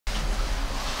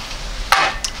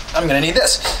I'm gonna need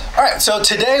this. All right, so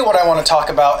today what I wanna talk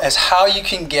about is how you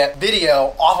can get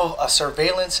video off of a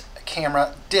surveillance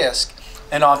camera disc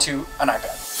and onto an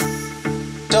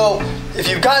iPad. So if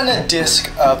you've gotten a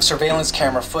disc of surveillance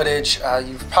camera footage,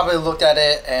 you've probably looked at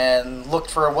it and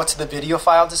looked for what's the video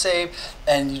file to save,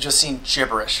 and you've just seen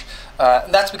gibberish.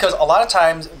 And that's because a lot of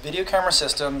times video camera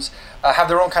systems have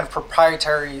their own kind of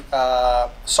proprietary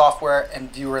software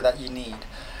and viewer that you need.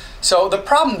 So the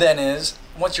problem then is,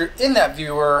 once you're in that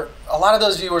viewer, a lot of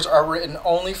those viewers are written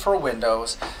only for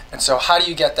Windows. And so how do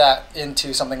you get that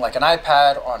into something like an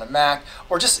iPad or on a Mac,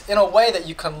 or just in a way that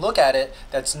you can look at it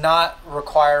that's not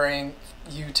requiring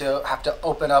you to have to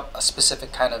open up a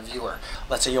specific kind of viewer?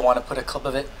 Let's say you want to put a clip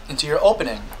of it into your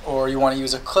opening, or you want to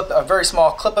use a very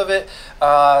small clip of it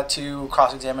to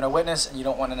cross-examine a witness, and you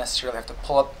don't want to necessarily have to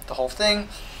pull up the whole thing.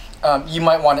 You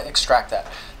might want to extract that.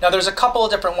 Now there's a couple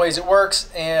of different ways it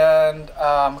works, and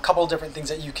a couple of different things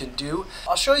that you can do.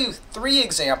 I'll show you 3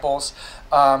 examples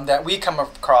that we come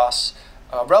across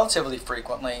relatively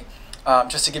frequently,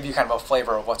 just to give you kind of a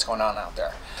flavor of what's going on out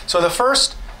there. So the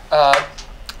first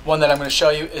one that I'm going to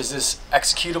show you is this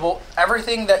executable.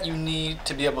 Everything that you need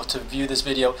to be able to view this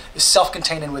video is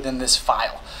self-contained within this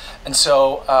file. And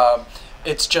so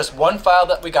it's just one file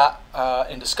that we got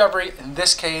in Discovery. In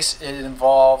this case, it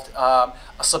involved a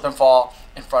slip and fall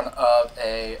in front of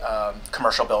a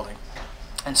commercial building.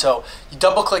 And so you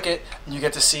double click it and you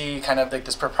get to see kind of like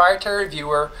this proprietary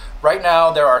viewer. Right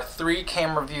now there are 3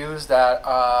 camera views that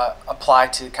apply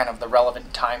to kind of the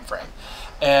relevant time frame.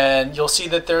 And you'll see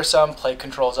that there's some play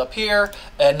controls up here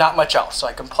and not much else. So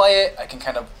I can play it, I can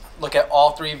kind of look at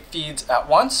all 3 feeds at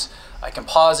once. I can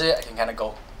pause it, I can kind of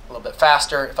go a little bit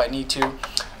faster if I need to.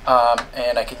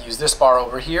 And I can use this bar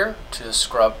over here to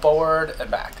scrub forward and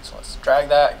back. So let's drag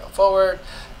that and go forward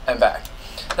and back.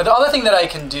 Now the other thing that I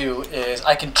can do is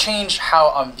I can change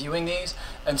how I'm viewing these.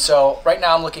 And so right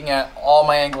now I'm looking at all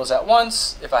my angles at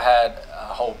once. If I had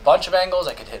a whole bunch of angles,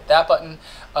 I could hit that button.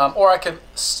 Or I could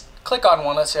click on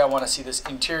one. Let's say I want to see this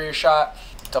interior shot,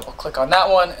 double click on that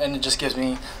one, and it just gives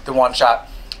me the one shot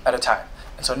at a time.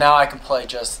 And so now I can play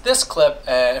just this clip,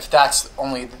 and if that's the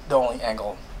only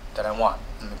angle that I want.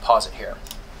 Let me pause it here.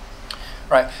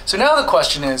 Right, so now the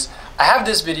question is, I have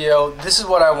this video, this is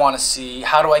what I want to see,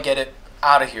 how do I get it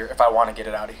out of here if I want to get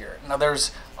it out of here? Now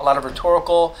there's a lot of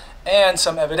rhetorical and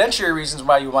some evidentiary reasons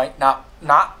why you might not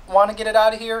want to get it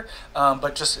out of here,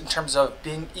 but just in terms of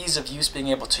ease of use, being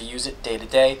able to use it day to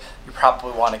day, you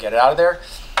probably want to get it out of there.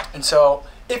 And so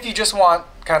if you just want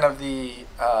kind of the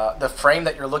frame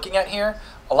that you're looking at here,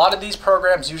 a lot of these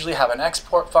programs usually have an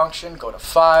export function. Go to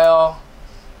File,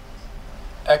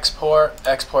 Export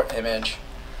Image,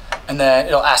 and then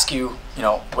it'll ask you,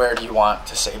 where do you want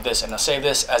to save this, and it'll save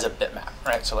this as a bitmap,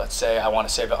 right? So let's say I want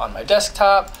to save it on my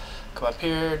desktop. Come up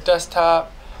here,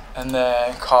 desktop, and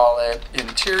then call it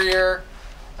interior,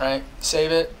 right?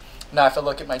 Save it. Now if I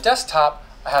look at my desktop,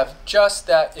 I have just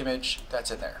that image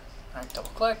that's in there, right? Double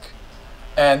click,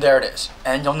 and there it is.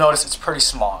 And you'll notice it's pretty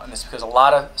small, and it's because a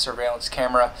lot of surveillance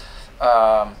cameras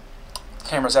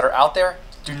that are out there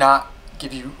do not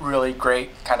give you really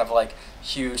great kind of like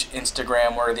huge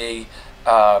Instagram worthy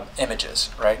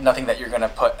images, right? Nothing that you're going to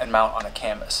put and mount on a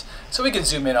canvas. So we can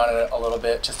zoom in on it a little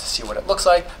bit just to see what it looks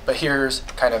like, but here's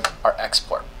kind of our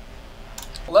export.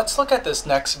 Let's look at this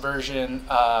next version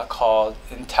called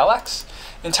Intellex.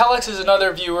 Intellex is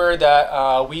another viewer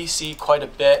that we see quite a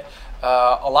bit.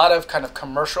 A lot of kind of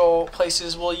commercial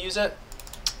places will use it.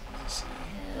 Let's see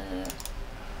here.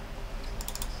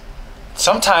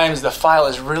 Sometimes the file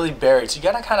is really buried, so you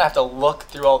gotta kind of have to look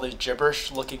through all these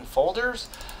gibberish looking folders.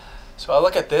 So I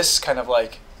look at this kind of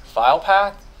like file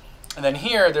path, and then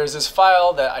here there's this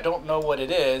file that I don't know what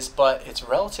it is, but it's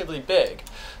relatively big.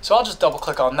 So I'll just double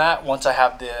click on that once I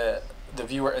have the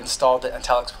viewer installed, the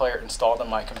Intellex player installed on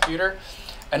my computer.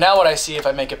 And now what I see, if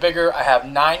I make it bigger, I have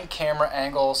 9 camera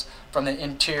angles from the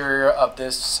interior of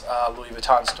this Louis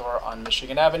Vuitton store on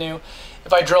Michigan Avenue.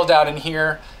 If I drill down in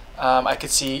here, I could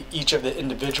see each of the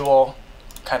individual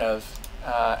kind of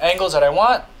angles that I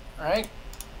want, right?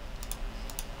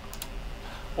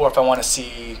 Or if I want to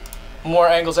see more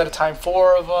angles at a time,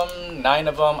 4 of them, 9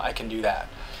 of them, I can do that.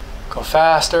 Go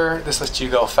faster. This lets you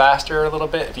go faster a little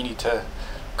bit if you need to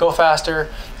go faster,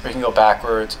 or you can go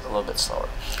backwards a little bit slower.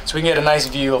 So we can get a nice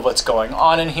view of what's going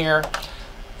on in here.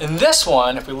 In this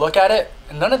one, if we look at it,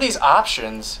 none of these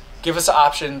options give us the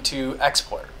option to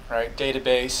export, right?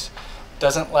 Database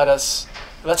doesn't let us,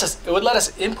 it would let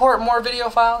us import more video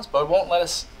files, but it won't let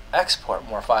us export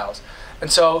more files.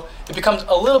 And so it becomes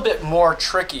a little bit more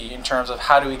tricky in terms of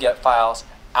how do we get files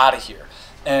out of here.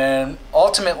 And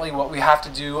ultimately what we have to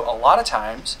do a lot of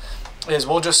times is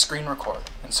we'll just screen record.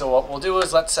 And so what we'll do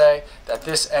is, let's say that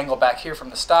this angle back here from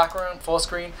the stock room, full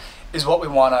screen, is what we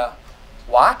want to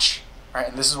watch, right?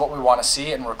 And this is what we want to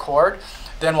see and record.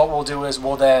 Then what we'll do is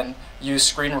we'll then use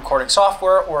screen recording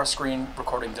software or a screen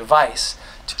recording device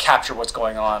to capture what's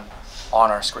going on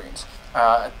our screens.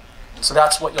 So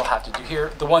that's what you'll have to do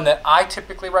here. The one that I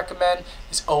typically recommend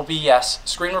is OBS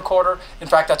Screen Recorder. In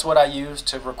fact, that's what I use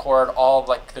to record all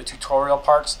like the tutorial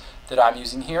parts that I'm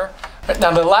using here.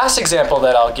 Now the last example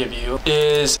that I'll give you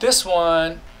is this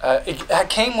one. It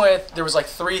came with, there was like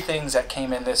 3 things that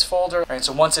came in this folder. Right?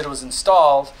 So once it was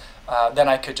installed, then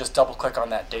I could just double click on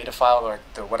that data file or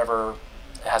the whatever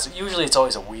it has. Usually it's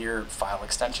always a weird file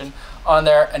extension on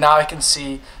there. And now I can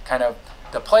see kind of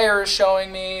the player is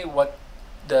showing me what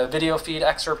the video feed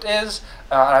excerpt is.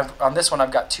 On this one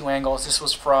I've got 2 angles. This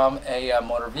was from a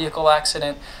motor vehicle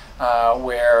accident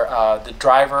where the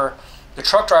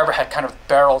truck driver had kind of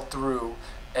barreled through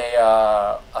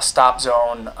a stop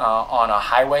zone on a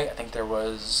highway. I think there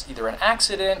was either an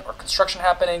accident or construction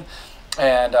happening,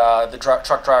 and the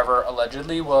truck driver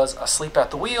allegedly was asleep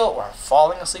at the wheel or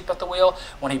falling asleep at the wheel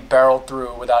when he barreled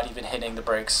through without even hitting the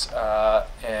brakes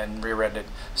and rear-ended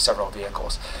several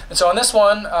vehicles. And so on this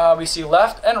one, we see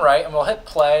left and right, and we'll hit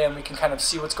play and we can kind of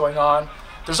see what's going on.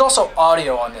 There's also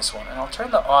audio on this one, and I'll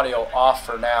turn the audio off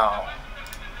for now,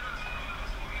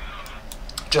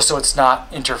 just so it's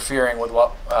not interfering with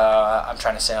what I'm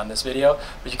trying to say on this video.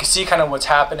 But you can see kind of what's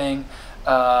happening,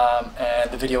 and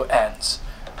the video ends,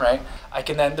 right? I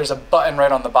can then, there's a button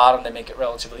right on the bottom to make it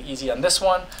relatively easy on this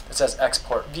one that says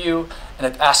export view, and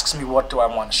it asks me what do I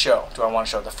want to show. Do I want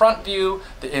to show the front view,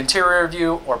 the interior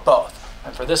view, or both?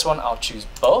 And for this one, I'll choose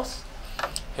both.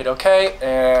 Hit OK,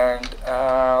 and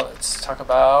let's talk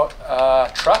about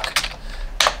truck,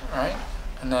 right?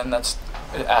 And then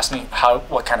it asks me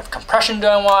what kind of compression do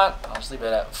I want. I'll just leave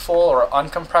it at full or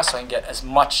uncompressed so I can get as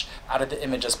much out of the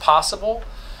image as possible.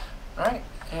 All right,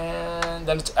 and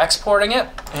then it's exporting it,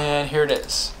 and here it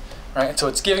is. Right, and so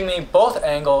it's giving me both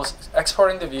angles,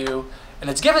 exporting the view, and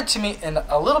it's given to me in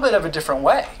a little bit of a different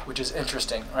way, which is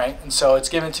interesting, right? And so it's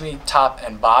given to me top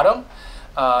and bottom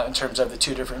in terms of the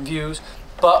 2 different views.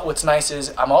 But what's nice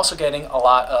is I'm also getting a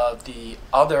lot of the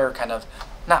other kind of,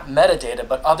 not metadata,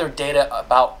 but other data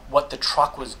about what the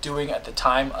truck was doing at the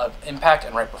time of impact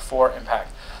and right before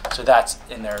impact. So that's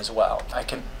in there as well. I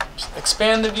can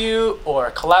expand the view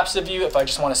or collapse the view if I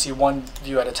just want to see one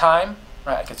view at a time.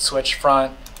 Right? I can switch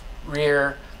front,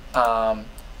 rear. I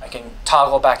can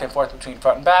toggle back and forth between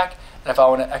front and back. And if I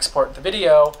want to export the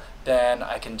video, then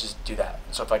I can just do that.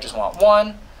 So if I just want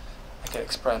one, I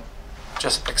can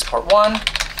just export one.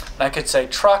 And I could say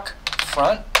truck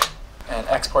front and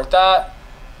export that.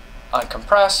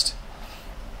 Uncompressed.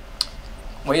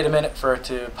 Wait a minute for it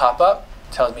to pop up.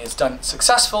 It tells me it's done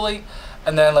successfully.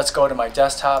 And then let's go to my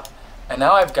desktop. And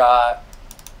now I've got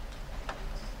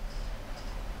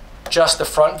just the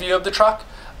front view of the truck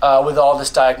with all this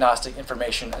diagnostic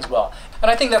information as well. And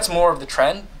I think that's more of the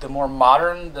trend. The more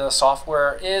modern the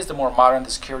software is, the more modern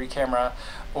the security camera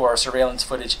or surveillance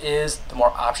footage is, the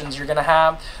more options you're going to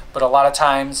have. But a lot of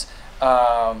times,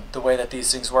 the way that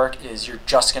these things work is you're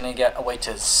just going to get a way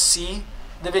to see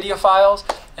the video files,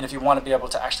 and if you want to be able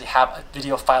to actually have a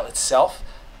video file itself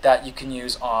that you can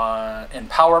use in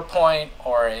PowerPoint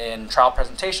or in trial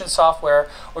presentation software,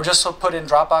 or just put in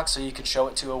Dropbox so you can show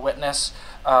it to a witness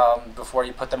before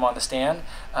you put them on the stand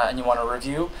and you want to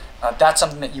review, that's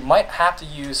something that you might have to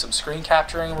use some screen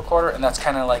capturing recorder, and that's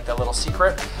kind of like the little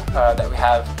secret that we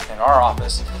have in our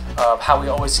office of how we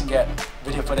always can get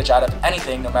video footage out of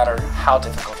anything, no matter how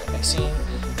difficult it may seem,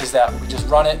 is that we just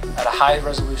run it at a high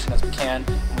resolution as we can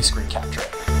and we screen capture.